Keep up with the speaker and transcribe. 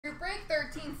Group break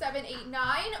 13, 7, 8,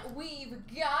 9. We've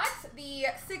got the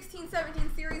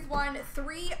 16-17 Series 1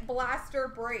 3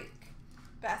 blaster break.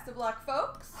 Best of luck,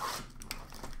 folks.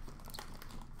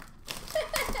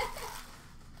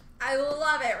 I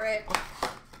love it, Rick.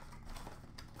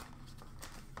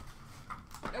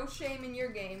 No shame in your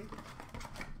game.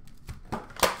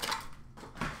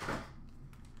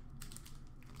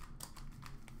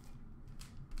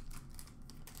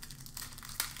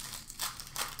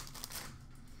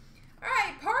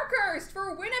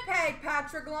 For Winnipeg,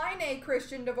 Patrick Laine,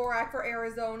 Christian Dvorak for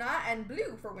Arizona, and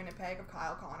blue for Winnipeg of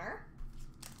Kyle Connor.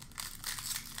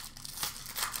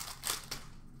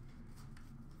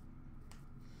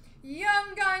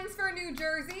 Young Guns for New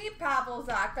Jersey, Pavel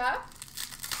Zacha.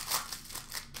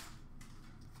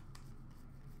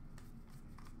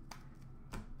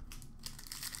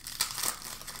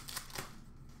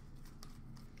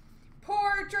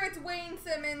 Portraits, Wayne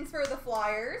Simmons for the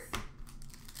Flyers.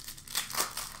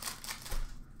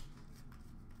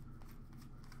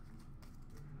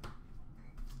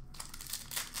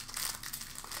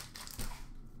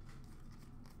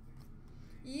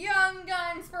 Young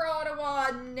Guns for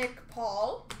Ottawa, Nick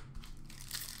Paul.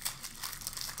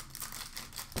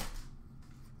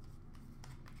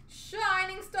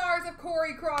 Shining Stars of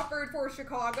Corey Crawford for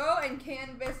Chicago, and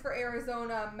Canvas for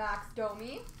Arizona, Max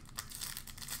Domi.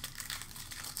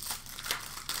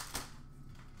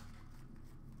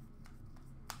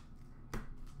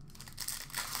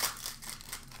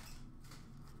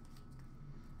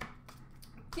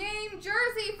 Game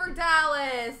jersey for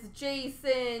Dallas,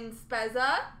 Jason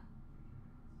Spezza.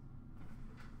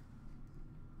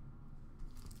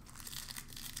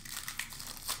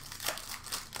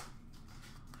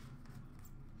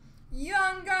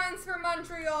 Young Guns for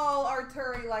Montreal,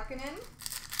 Arturi Lehkonen.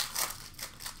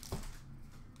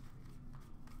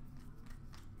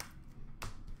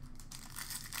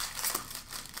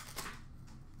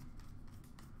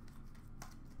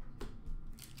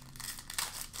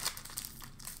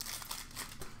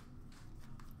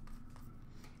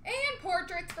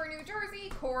 Portraits for New Jersey,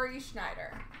 Corey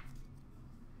Schneider.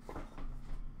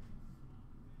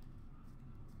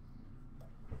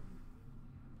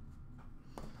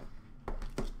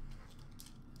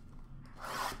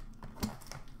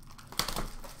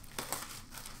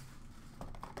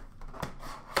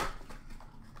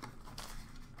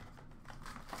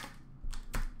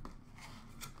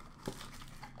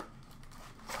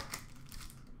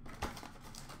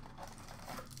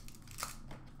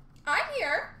 I'm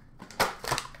here.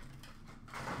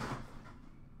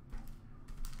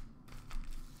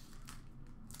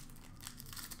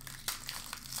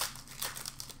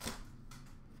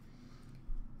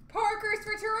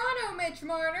 For Toronto, Mitch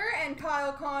Marner, and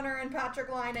Kyle Connor and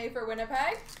Patrick Laine for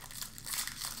Winnipeg.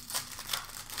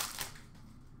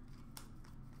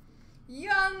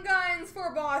 Young Guns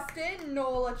for Boston,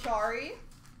 Noel Achari.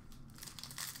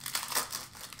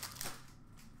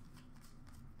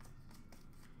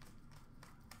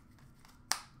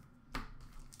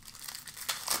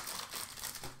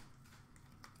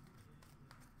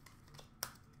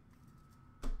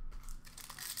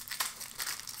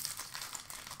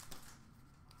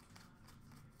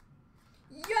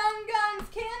 Young Guns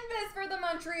Canvas for the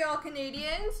Montreal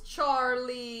Canadiens,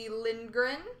 Charlie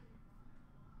Lindgren.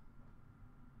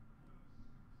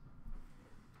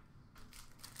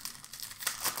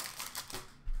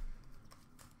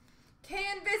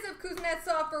 Canvas of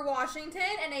Kuznetsov for Washington,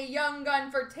 and a Young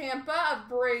Gun for Tampa of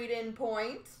Braden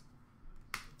Point.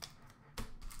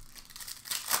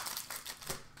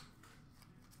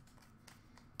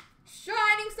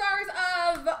 Shining Stars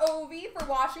of Ovi for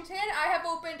Washington. I have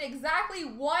opened exactly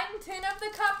 1 tin of the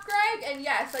cup, Greg, and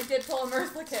yes, I did pull a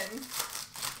Merzlikin.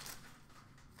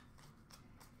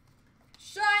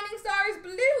 Shining Stars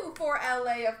blue for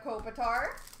LA of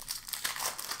Kopitar.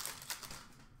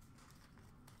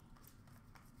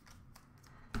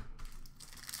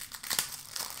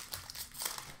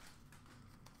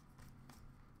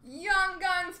 Young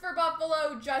Guns for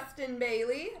Buffalo, Justin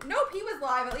Bailey. Nope, he was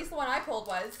live. At least the one I pulled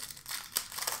was.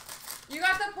 You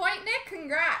got the point, Nick?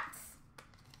 Congrats.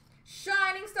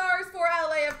 Shining Stars for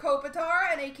LA of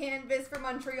Kopitar, and a Canvas for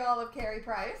Montreal of Carey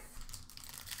Price.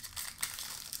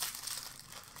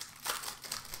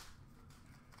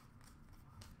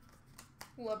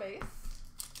 LaBase.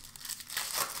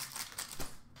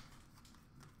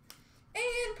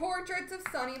 And Portraits of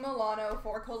Sonny Milano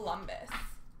for Columbus.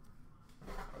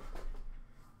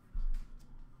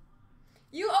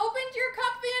 You opened your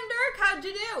cup, Van Dirk. How'd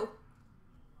you do?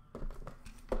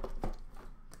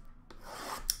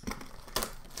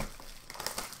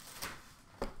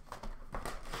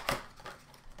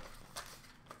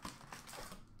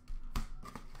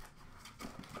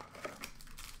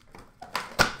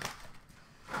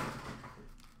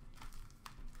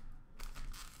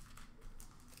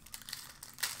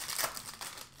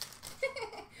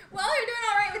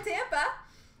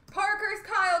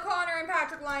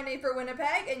 Laine for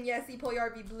Winnipeg, and Jesse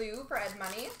Puljujarvi blue for Ed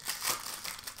Money.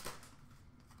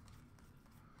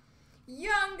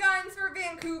 Young Guns for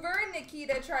Vancouver,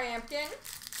 Nikita Triumkin.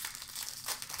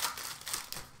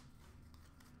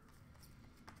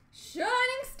 Shining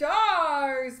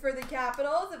Stars for the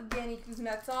Capitals, Evgeny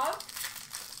Kuznetsov.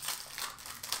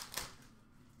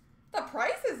 The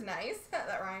price is nice. That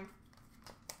rhymed.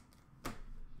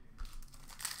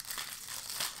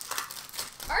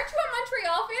 Aren't you a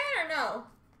Montreal fan or no?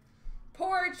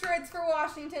 Portraits for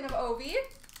Washington of Ovi.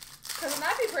 Because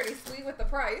that'd be pretty sweet with the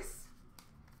price.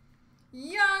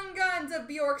 Young Guns of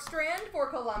Bjorkstrand for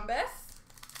Columbus.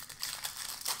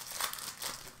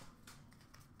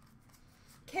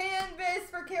 Canvas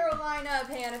for Carolina of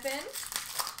Hannafin.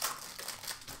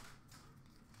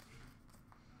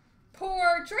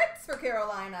 Portraits for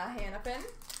Carolina, Hannafin.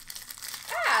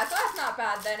 Ah, so that's not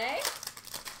bad then, eh?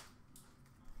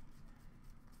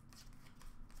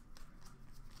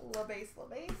 LaBase.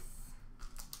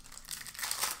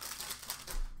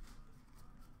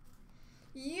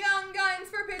 Young Guns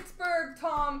for Pittsburgh,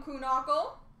 Tom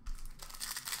Kuhnhackl.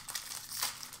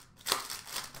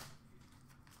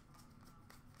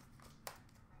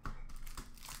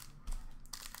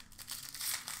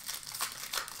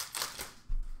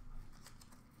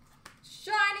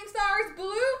 Shining Stars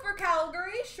blue for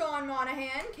Calgary, Sean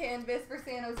Monahan. Canvas for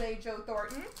San Jose, Joe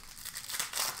Thornton.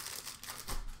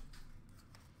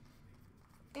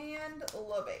 And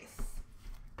LaBase.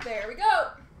 There we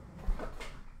go.